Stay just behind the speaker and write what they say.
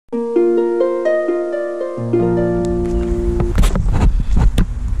Good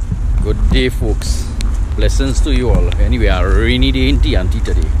day, folks. Blessings to you all. Anyway, a rainy day in TNT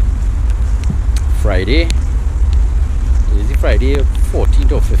today. Friday. Is it Friday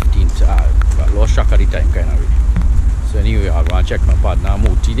 14th or 15th? I lost track of the time kind of way. So anyway, I'm going to check my partner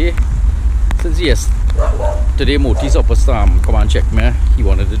Moti day. Since yes, today Moti's supposed to come and check me. He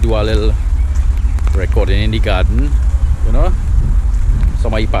wanted to do a little recording in the garden, you know.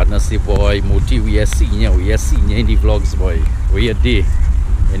 Some of my partners say, boy, Moti, we are senior in the vlogs, boy. We are day.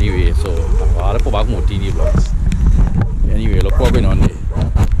 Anyway, so I'll put back Moti in the vlogs. Anyway, look what's going on there.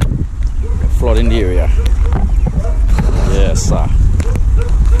 Flood in the area. Yes, sir.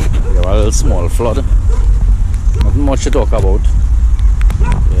 We have a little small flood. Nothing much to talk about.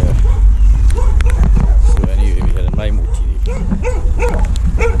 Yeah. So anyway, we're heading by Moti.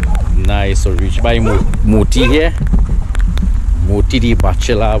 Nice, so reach by Moti here. Moti the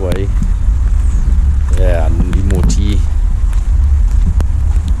bachelor, boy. Yeah, and the Moti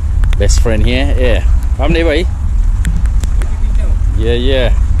best friend here. Yeah. Come there, boy.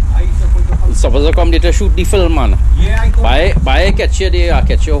 Yeah. It's supposed to come there to shoot the film, man. Yeah, I go. Buy catch you there, I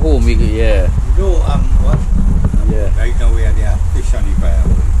catch you home. Yeah. No, what? Yeah. Right now we are there, fish on the fire.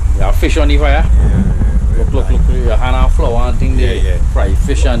 There are fish on the fire? Yeah. Look, your hand and flour and thing there. Yeah. Fry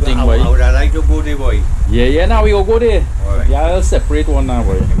fish and thing, boy. I would like to go there, boy. Yeah, now we will go there. Alright. Yeah, I'll separate one now,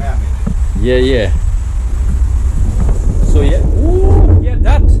 boy. Yeah. So, yeah. Ooh, yeah,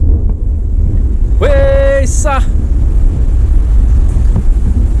 that. Way, sir.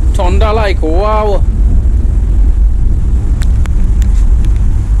 Thunder like, wow.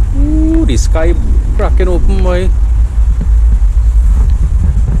 Ooh, the sky cracking open, boy.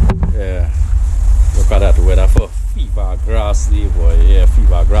 Yeah. Look at that weather for fever grass there, boy. Yeah,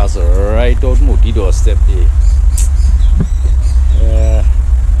 fever grass right out Moti doorstep there. Yeah.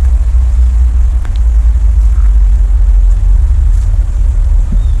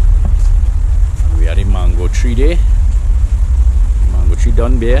 We are the mango tree there. Mango tree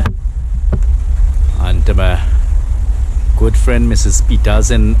down there. And my good friend Mrs.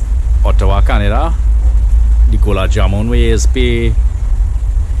 Peters in Ottawa, Canada. The cola jamun we is pay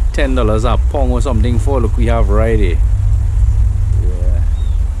 $10 a pound or something for. Look, we have right here. Yeah.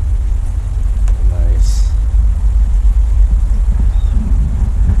 Nice.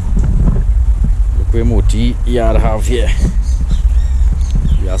 Look where Moti yard have here.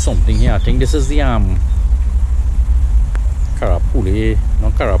 We have something here. I think this is the carapule,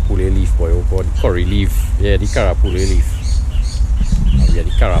 not carapule leaf, boy, oh god, curry leaf. Yeah, the carapule leaf. Yeah,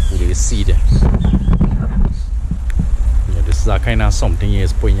 the carapule seed. Yeah, this is a kind of something you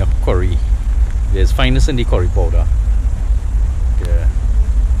just put in your curry. There's finest in the curry powder. Yeah.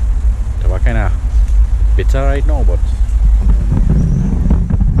 They're kind of bitter right now, but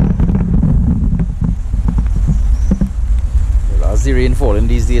well, as the rain falling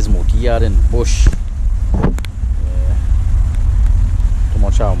these days, Moti yard and bush.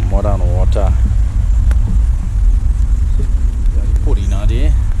 Much more than water. Put in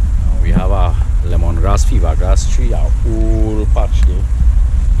there. We have a lemongrass, fever grass tree, a whole patch there.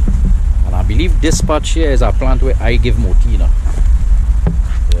 And I believe this patch here is a plant where I give Moti, you know.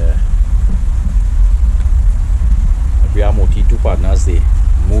 Yeah. We have Moti two partners there.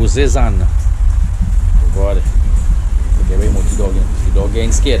 Moses and oh god. Look at where Moti dog in. The dog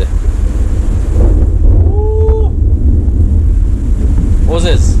getting scared.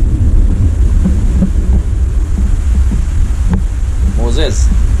 Moses.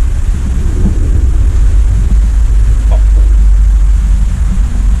 Oh.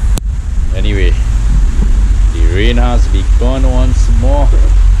 Anyway, the rain has begun once more.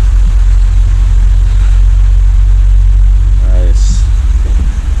 Nice.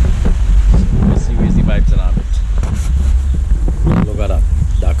 So let's see where's the vibes in a bit. Look at that.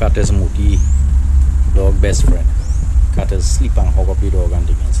 That cat is Moti, dog best friend. Cat is sleep and hug up the dog and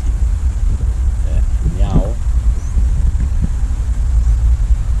take and sleep. Yeah. Meow.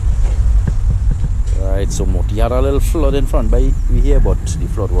 Right, so Moti had a little flood in front by here, but the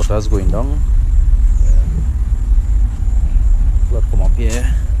flood water is going down. Yeah. Flood come up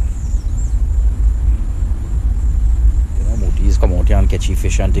here. You know, Moti's come out here and catch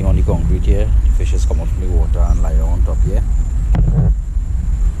fish and thing on the concrete here. The fishes come out from the water and lie on top here. And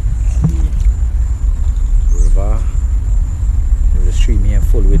the river. The stream here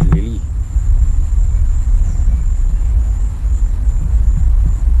full with lily.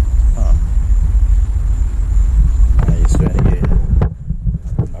 Nice. So anyway,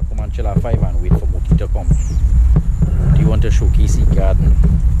 I'll come and chill at 5 and wait for Moti to come. Moti want to showcase his garden.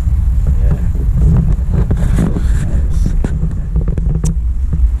 Yeah. Nice.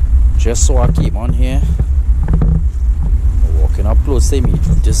 Just so I came on here Walking up close, they meet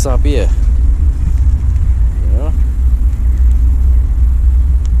disappear. Yeah.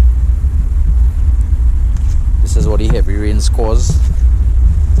 This is what the heavy rains cause.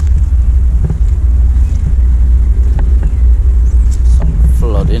 Some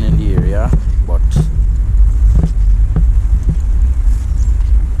flooding in the area, but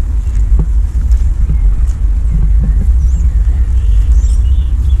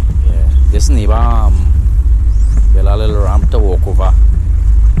yeah, this neighbor built a little ramp to walk over.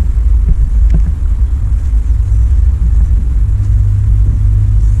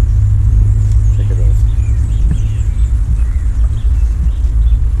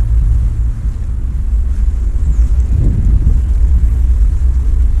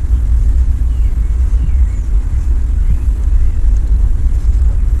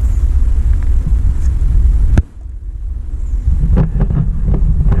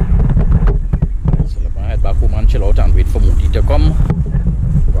 Chill out and wait for Moti to come.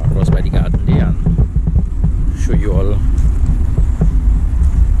 Go across by the garden there and show you all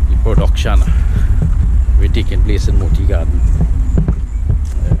the production we're taking place in Moti garden.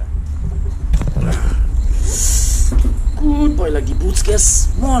 Good boy, like the boots get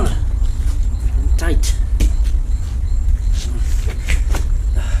small and tight.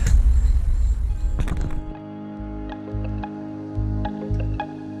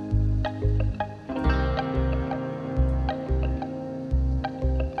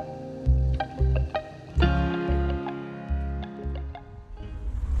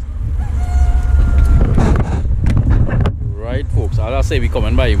 Folks, I'll say we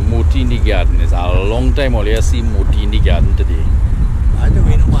coming by Moti in the garden. It's a long time all you see Moti in the garden today. I don't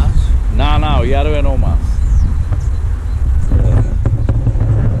wear no mask. Nah, you have to wear no mask. Yeah.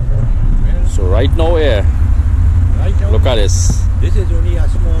 So right now here, look at this. This is only a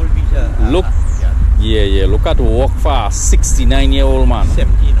small bit. Look, yeah, look at walk fast, 69-year-old man.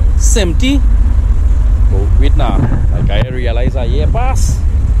 70 now. 70? Oh, wait now, like I realize a year pass.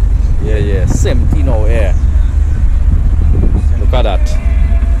 Yeah, 70 now here. Look at that.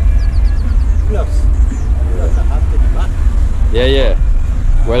 Gloves are half to the back. Yeah.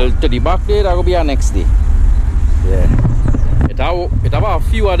 Well, to the back day, that will be our next day. Yeah. It have a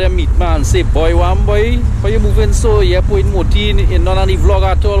few of them meet man say, boy, one boy, why you moving so? Yeah, putting Moti in none of the vlog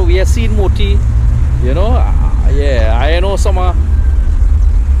at all. We have seen Moti. You know? Yeah, I know some of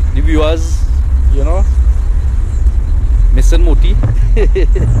the viewers, you know, missing Moti.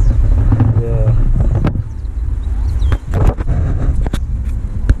 Yeah.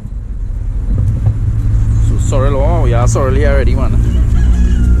 Sorrel, oh yeah, sorrel here already, man.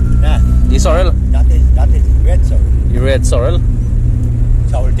 Yeah. The sorrel? That is red sorrel. The red sorrel?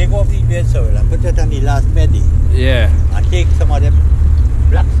 So I will take off the red sorrel and put it on the last bedding. Yeah. And take some of them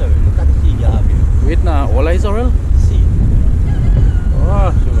black sorrel. Look at the seed you have here. Wait now, all I sorrel? Seed.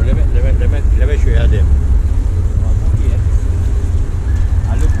 Oh. So let me show you them.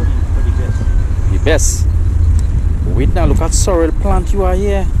 I look for the best. The best? Wait now, look at sorrel plant you are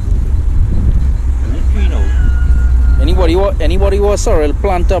here. Anybody want sorrel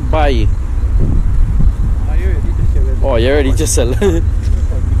plant up by? Oh, you're ready to sell.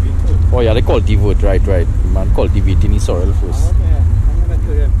 Oh yeah, they cultivate, right. Man cultivating the sorrel first.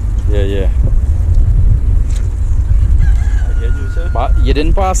 Yeah. But you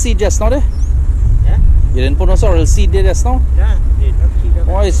didn't put seed just now there? Yeah? You didn't put no sorrel seed there just now? Yeah,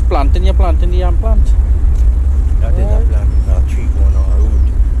 oh, it's planting the plant. That is a plant, a tree going on a road.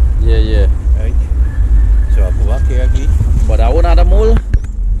 Yeah. Right? So I go back here again. But I want another mole?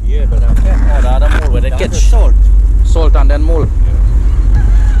 Yeah, but I'm there. Oh, the other mole where they catch salt. Salt and then mole.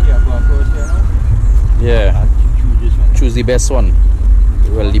 Yeah, go across here now. Yeah. Choose this one. Choose the best one.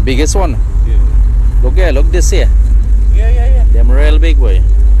 Well, the biggest one. Yeah. Look here, look this here. Yeah. Them real big boy.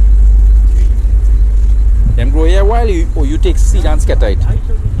 Them grow here while you take seed and scatter it.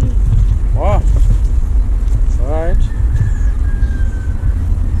 Oh. Alright.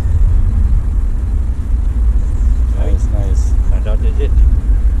 Nice. And that is it.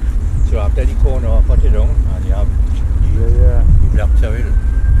 So after the corner, I put it on and you have the black sorrel.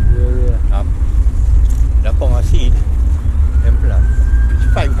 Yeah. The pong seed, them plant. It's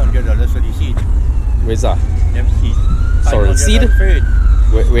 $500 for the seed. Where's that? Them seed. Sorrel seed?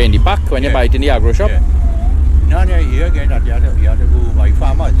 Where in the back when you buy it in the agro shop? Yeah. No, here again, you have to go by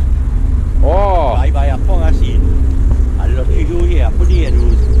farmers. Oh. Buy a pong seed. And what you do here, put the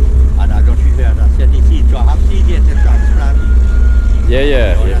root. And I don't feel that I said the seed. So I have seed here to transplant.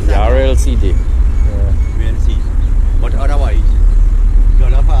 Yeah. The real seed. Real seed. But otherwise,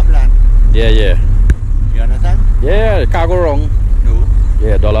 dollar for a plant. Yeah. You understand? Yeah, can't go wrong. No.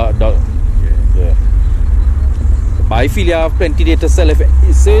 Yeah, dollar. Yeah. But I feel you have plenty there to sell. If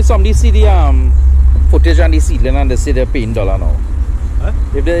say somebody see the footage on the seedling and they say they're paying $1 now. Huh?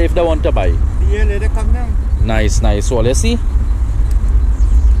 If they want to buy. Yeah, let it come down. Nice. So let's see.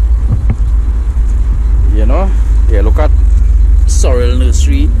 You know, yeah, look at sorrel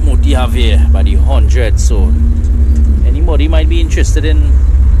nursery moti have here by the 100. So anybody might be interested in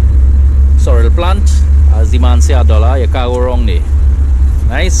sorrel plant, as the man say $1, you can't go wrong there.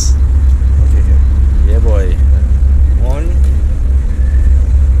 Nice. Okay. Yeah, boy. One.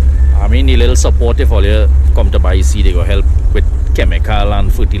 I mean, the little support if all you come to buy seed, they go help with chemical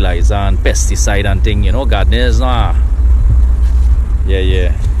and fertilizer and pesticide and thing, you know, gardeners, nah.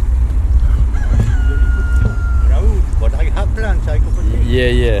 Yeah. But I have plants, I could put in. Yeah.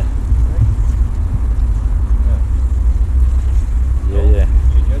 Yeah. Yeah.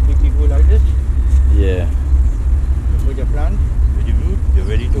 You just make it go like this. Yeah. You put your plant with the root, you're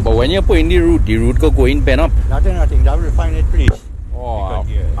ready to. But when you put in the root go in bend up. Nothing. That will find it place. Oh, Because,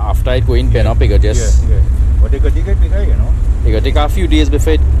 yeah. after it go in bend up, it go just. Yeah. But they could dig it bigger, you know. It go take a few days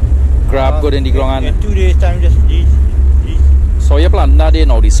before it grab good in the ground. In 2 days time, just these. So you plant that day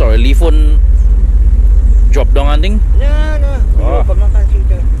now, the sorrel leaf won't drop down and thing? No. Oh. Come on,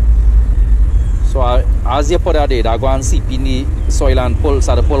 So as you put that there, that go and seep in the soil and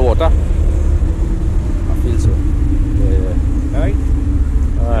start to pull water? I feel so. Yeah. Right?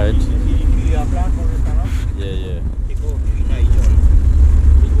 Alright. You see the tree plant all this time? Yeah. They go 3 nights on.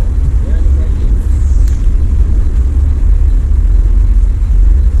 Big one. Yeah, look right there.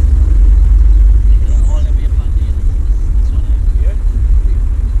 All the way planted. This one, yeah?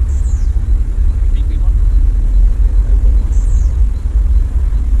 Big one?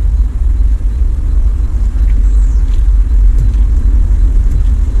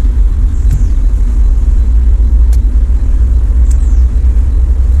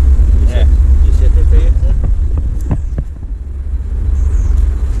 You set it there?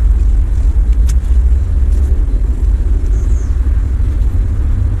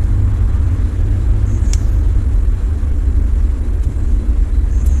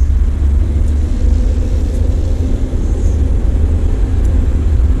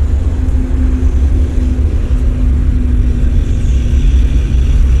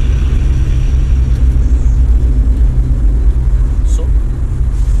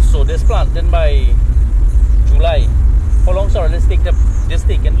 So this planting by July. How long sorrel this take? This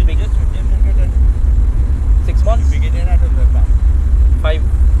taken big? 6 months? Beginning out of the plant. 5,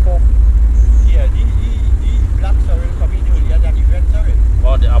 4? Yeah, these black sorrel come in earlier than the red sorrel.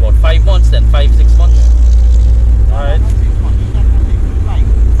 About 5 months then, 5, 6 months. Alright.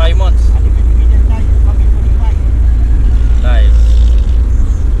 5 months. And if it's medium size, it's coming 25. Nice.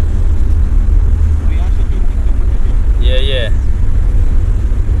 We also take things to put it in. Yeah.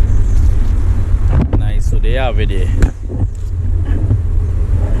 Nice, so they have it there.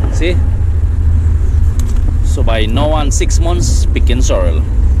 See? So by now and 6 months picking sorrel.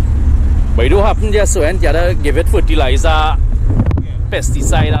 But it do happen just so, and you gotta give it fertilizer,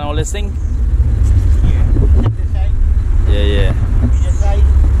 pesticide and all this thing. Yeah. Medium size,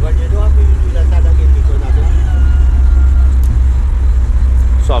 but you don't have to use that side again because I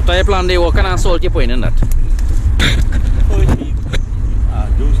don't. So after you plant there, what kind of salt you put in that? First,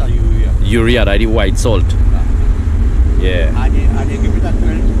 those are urea. Urea, that is white salt. Yeah. And they give it at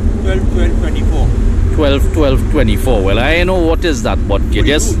 12, 24. 12, 24. Well, I know what is that, but you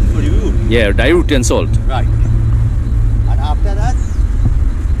just... For the root. Yeah, diluting salt. Right. And after that,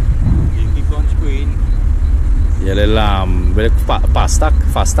 you keep on spraying. Yeah, little fast tack.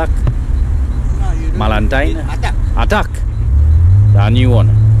 No, you don't. Malantine. Attack. The new one.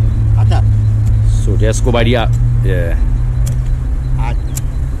 Attack. So just go by the yeah. And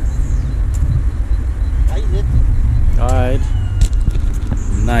that is it. Alright.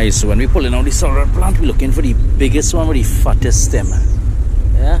 Nice. When we pulling out the sorrel plant, we're looking for the biggest one with the fattest stem.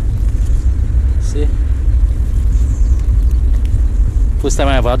 Yeah. See? First time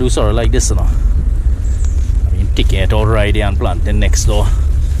I ever do sorrel like this, you know. I mean, taking it out right there and planting next door.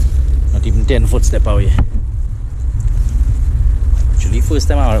 Not even 10 foot step away. Actually, first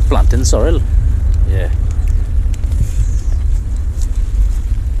time I ever planting sorrel. Yeah.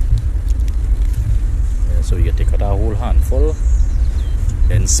 So you take out a whole handful,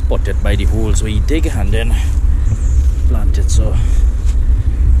 then spot it by the holes where you dig, and then plant it. So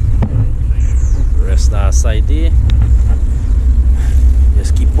rest that side there.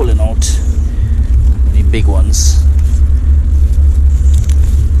 Just keep pulling out the big ones.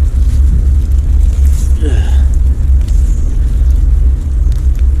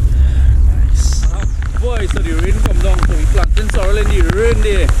 Nice. Boy, so the rain come down, so we planting sorrel in the rain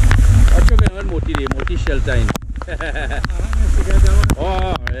there. What you going on moti there? Moti shell time.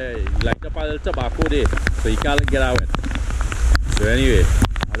 Oh, yeah, he like the pile tobacco there, so he can't get out. So anyway,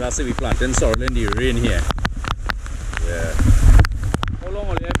 as I say, we planting sorrel in the rain here. Yeah. How long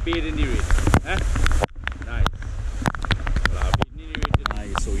will you have bathed in the rain? Eh? Nice. Well, I've bathed in the rain today.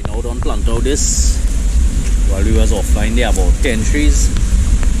 Nice. So we now done plant out this. While we was offline there, about 10 trees.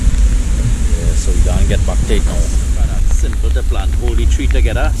 Yeah, so we can't get back to it now. That's simple to plant, hold the tree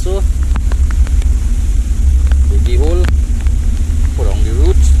together. So dig the hole, put on the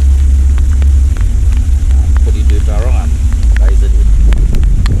root, and put the dirt around, and that is it.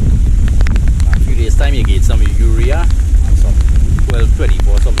 In a few days time you get some urea and some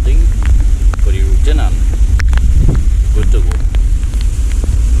 12-24 something for the rooting and good to go.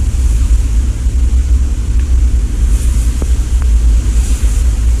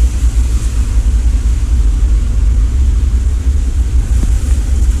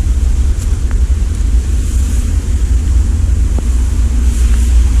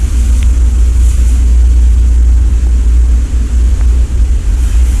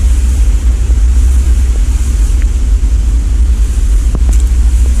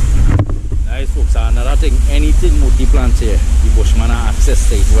 Anything moti plants here, the bushman have access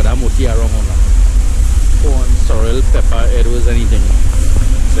to it, whether moti are wrong or not. Corn, sorrel, pepper, edwards, anything.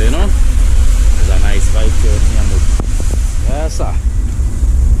 So you know, there's a nice vibe here near moti. Yes sir.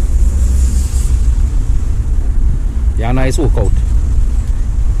 Yeah, nice workout.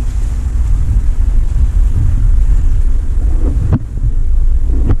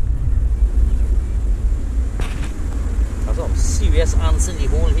 That's some serious ants in the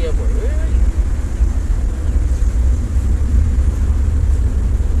hole here, boy.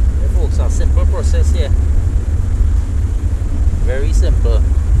 It's a simple process here. Very simple.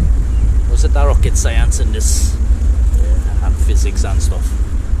 There's a rocket science in this, yeah, and physics and stuff.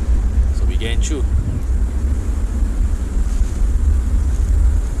 So we getting through.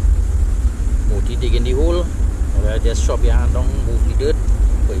 Moti dig in the hole. Or just shove your hand down, move the dirt,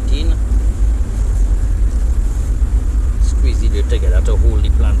 put it in. Squeeze the dirt together to hold the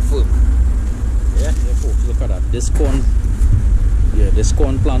plant firm. Yeah, folks, look at that. This corn. Yeah, this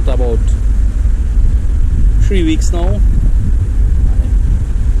corn plant about 3 weeks now.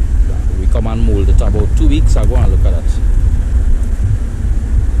 We come and mold it about 2 weeks ago, and look at that.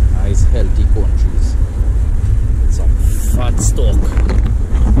 Nice healthy corn trees. With some fat stalk.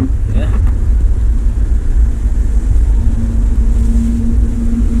 Yeah.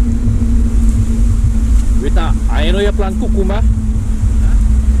 Wait now, I know you plant cucumber.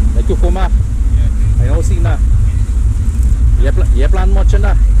 Huh? Like cucumber. Yeah. I know see that. You plant much in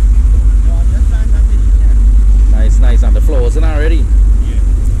that? No, just plant that this. Nice, nice. And the flowers in already? Yeah.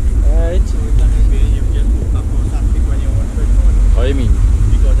 Alright. So you just put up on something when you want to put on. How do you mean?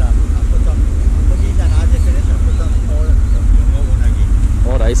 Because I put some, put these and I just finish and put some small one again.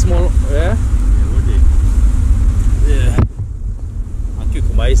 Oh, that is small, yeah? Yeah, would it? Yeah. And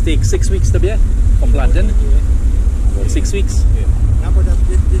cucumbers take 6 weeks to be from planting? Yeah. About 6 weeks? Yeah. Now, but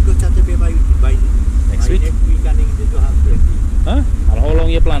this will start to be by next week? Next week, and this will have 20. Huh? And how long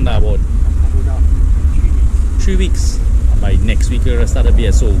you plan that about? About 3 weeks. 3 weeks. And by next week you'll start to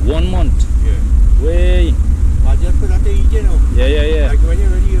be so 1 month. Yeah. Way. I just put that to eat, you know. Yeah. Like when you're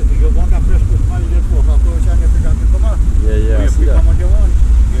ready, you want a fresh cook, you just walk across and you put that to come out. Yeah, I see that. Come on, you want.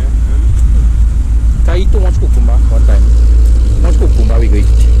 Yeah. Can I eat too much cucumber one time? Too much cucumber we go eat.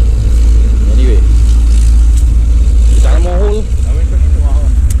 Anyway. Is that more hole? I went to the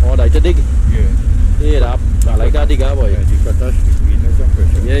hole. Oh, that's a dig? Yeah. Yeah, I like that digger, boy.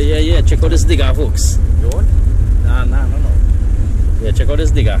 Yeah. Check out this digger, folks. You want? Nah. Yeah, check out this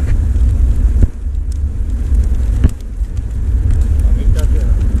digger.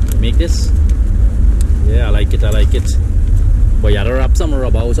 Make this? Yeah, I like it. But you had to wrap some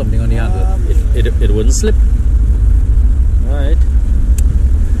rubber or something on the handle. It wouldn't slip. Alright.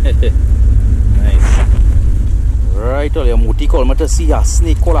 Nice. Right, all your moti call me to see a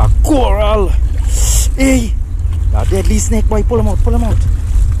snake called a coral. Hey! That deadly snake, boy. Pull him out.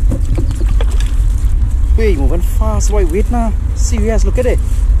 Hey, moving fast, boy. Wait now. Serious, look at it.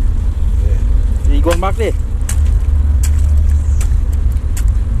 Yeah. He going back there?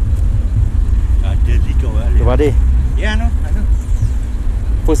 Deadly coral. Over there? Yeah, I know.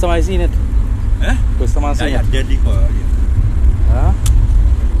 First time I seen it. Huh? First time I seen it. Deadly coral. Huh?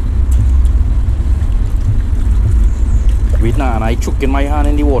 Wait now, and I chuck in my hand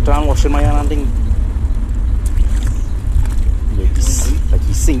in the water and washing my hand and thing. Like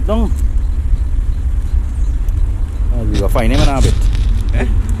he sink down. We will find him in a bit. Eh?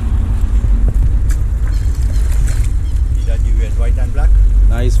 See that you wear white and black?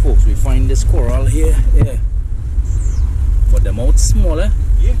 Nice, folks. We find this coral here. Yeah. But the mouth smaller.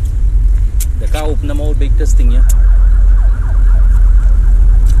 Yeah. They can't open the mouth big this thing, yeah.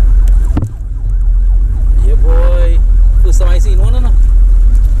 Yeah, boy. First time I seen one, no?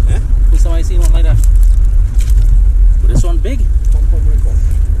 Huh? First time I seen one like that. But this one big. Come.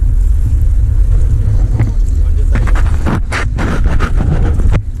 On this side.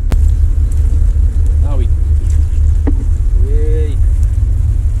 Now we. Hey.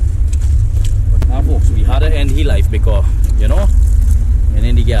 But now, folks, we had to end his life because, you know, and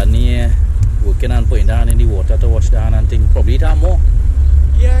in the garden here, working and putting down in the water to watch down and things. Probably time more.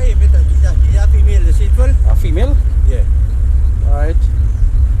 Yeah, it's a female, the simple. A female? Yeah. Alright.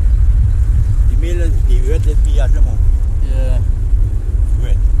 The male is the wet that we at the moment. Yeah.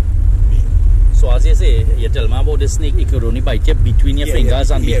 Wet. So as you say, you tell me about the snake, it could only bite you between your fingers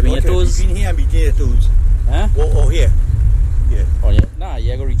and between your toes. Between here and between your toes. Huh? Oh, here. Yeah. Oh yeah? Nah,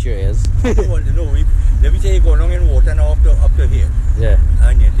 you gotta reach your ears. I don't want to know. Let me say you go along in water now up to here. Yeah.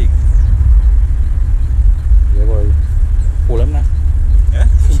 And you think. Yeah, boy. Pull him now. Huh?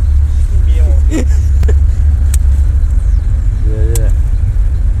 Yeah.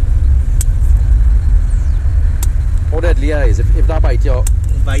 How deadly is if that bite you?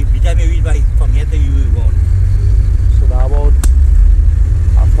 By the time you reach by from here to you will go on. So that about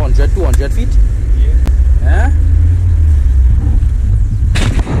 100, 200 feet? Yeah. Huh?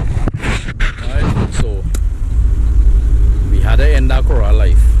 Alright, so we had to end our coral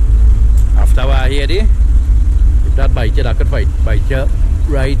life. After we're here, if that bite you, that could bite you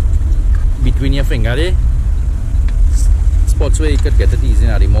right between your finger there. Spots where you could get it easy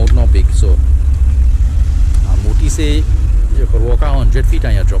now, the mouth not big. So Moti say you could walk 100 feet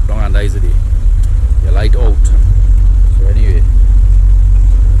and you drop down and easily. You're light out. So anyway.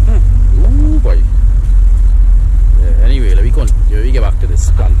 Ooh boy. Yeah, anyway, let me get back to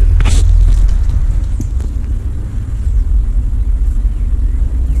this planting.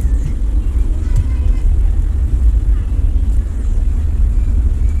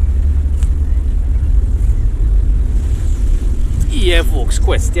 Yeah, folks,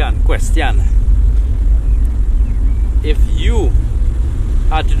 question. If you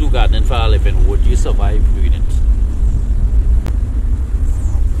had to do gardening for a living, would you survive doing it?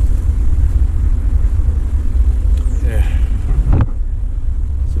 Yeah.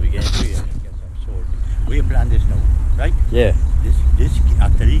 So we get to Get some salt. We plant this now, right? Yeah. This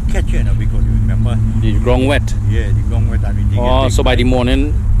actually catch you now because you remember. The ground wet. Yeah, the ground wet and we dig Oh, so by the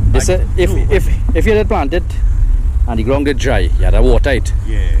morning, this if you had planted and the ground get dry, you had to water it.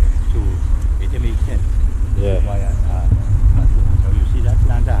 Yeah, so it makes sense. Yeah. Why, so you see that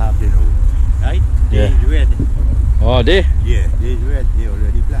plant I have there, right? They Yeah. is red. Oh, they? Yeah, they is red. They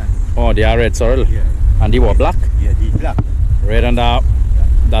already planted. Oh, they are red sorrel. Yeah. And they were black. Yeah, they black. Red and that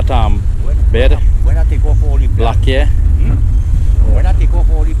bed. When I take off all the plants, Black, yeah. when I take off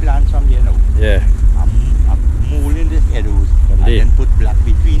all the plants from there now, Yeah. I'm molding this arrows and Indeed. then put black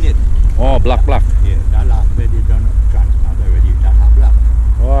between it. Oh, black. Yeah, that last bed is done transplant already. That have black.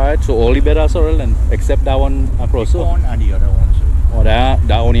 Alright, so all the bed are sorrel then, except that one across. So. Corn and the other one. So. Oh,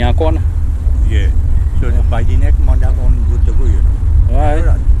 that only a corn. Yeah. So by the next month, that one good to go. You know.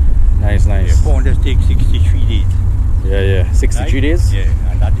 Alright. Nice. Yeah, corn just takes 63 days. Yeah. 63 Right? days? Yeah,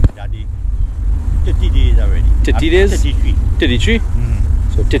 and that is 30 days already. 30 days? 33. 33?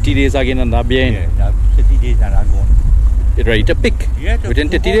 So 30 days again and that behind. Yeah, that 30 days and that gone. It ready to pick. Yeah, Within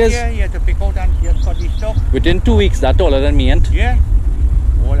 30 out, days? Yeah, you have to pick out and just cut the stuff. Within 2 weeks, that taller than me, ain't? Yeah.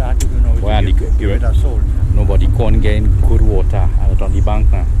 All I have to do now is Well, give it a salt. Nobody corn getting good water and it's on the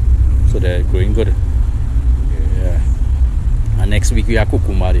bank now. So they're growing good. Yeah. And next week we have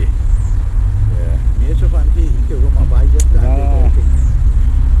cucumber day. Yeah. Yeah, so fancy. You can roam by just plant it.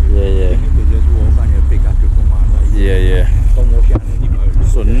 Yeah. You just walk and you pick up cucumber. Yeah. Come wash your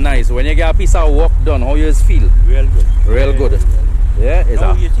animals. So nice. When you get a piece of work done, how you feel? Real good. Real good. Yeah, it's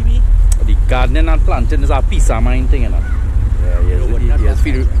Now you see me? the gardening and planting is a peace of mind thing, you know. Yeah, yes,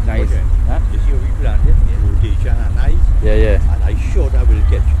 feel nice. Huh? You see how we planted? The rotation and nice. Yeah. And I sure that will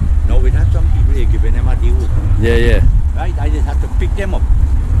catch. Now we have some people here giving them a deal. Yeah. Right? I just have to pick them up.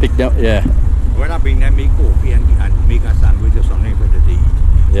 Pick them, yeah. When I bring them, make coffee and make a sandwich or something for them to eat.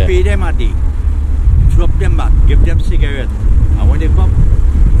 Yeah. Pay them a day. Drop them back. Give them cigarettes. And when they come,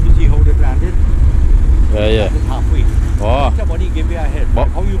 you see how they planted? Yeah. It's halfway. Oh. Somebody give me a head. But-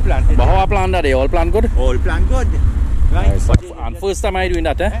 How you planted? But how I plant that? They all plant good? All plant good. Right? Nice. But And first time I doing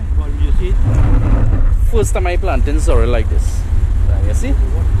that, eh? Well, you see, First time I planting sorrel like this. You see? you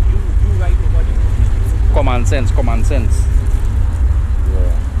right over there. Common sense.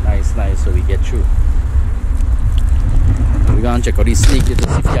 Yeah. Nice. So we get through. We're gonna check out this snake to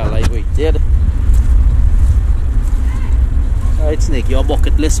see if you're alive. Wait, dead. Alright, Snake, your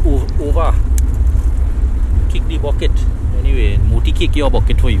bucket list over. Kick the bucket. Anyway, Moti kick your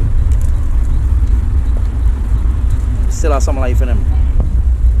bucket for you. Still have some life in him.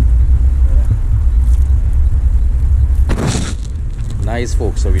 Nice,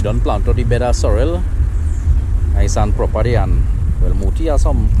 folks. So we done plant out the bed of sorrel. Nice and proper there. And well, Moti has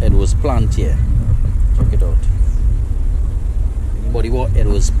some Edwards plant here. Check it out. Anybody want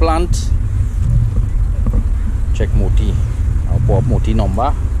Edwards plant? Check Moti. I'll put up Moti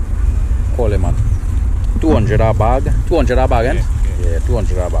number. Call him at 200 a bag. 200 a bag, eh? Yeah,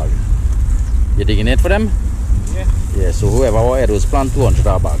 200 a bag. You digging it for them? Yeah. Yeah, so whoever want Edwards plant, 200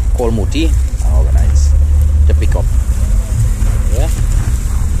 a bag. Call Moti and organize to pick up. Yeah.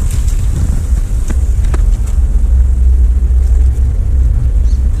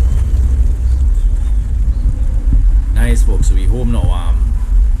 Nice, folks. So we home now.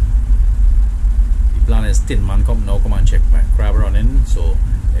 The plan is Tin Man come and check my crab running. So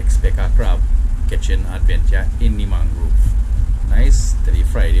expect a crab catching adventure in the mangrove. Nice. Till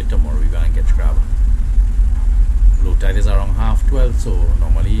Friday tomorrow we're gonna catch crab. Low tide is around 12:30, so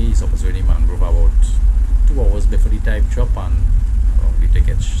normally you're supposed to be in the mangrove about 2 hours before the tide drop and around the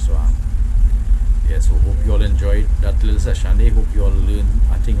catch. So yeah, so hope you all enjoyed that little session. I hope you all learned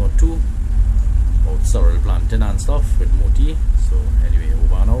a thing or two about sorrel planting and stuff with Moti. So anyway,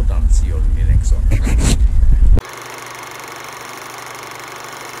 over and out and see you all in the next one.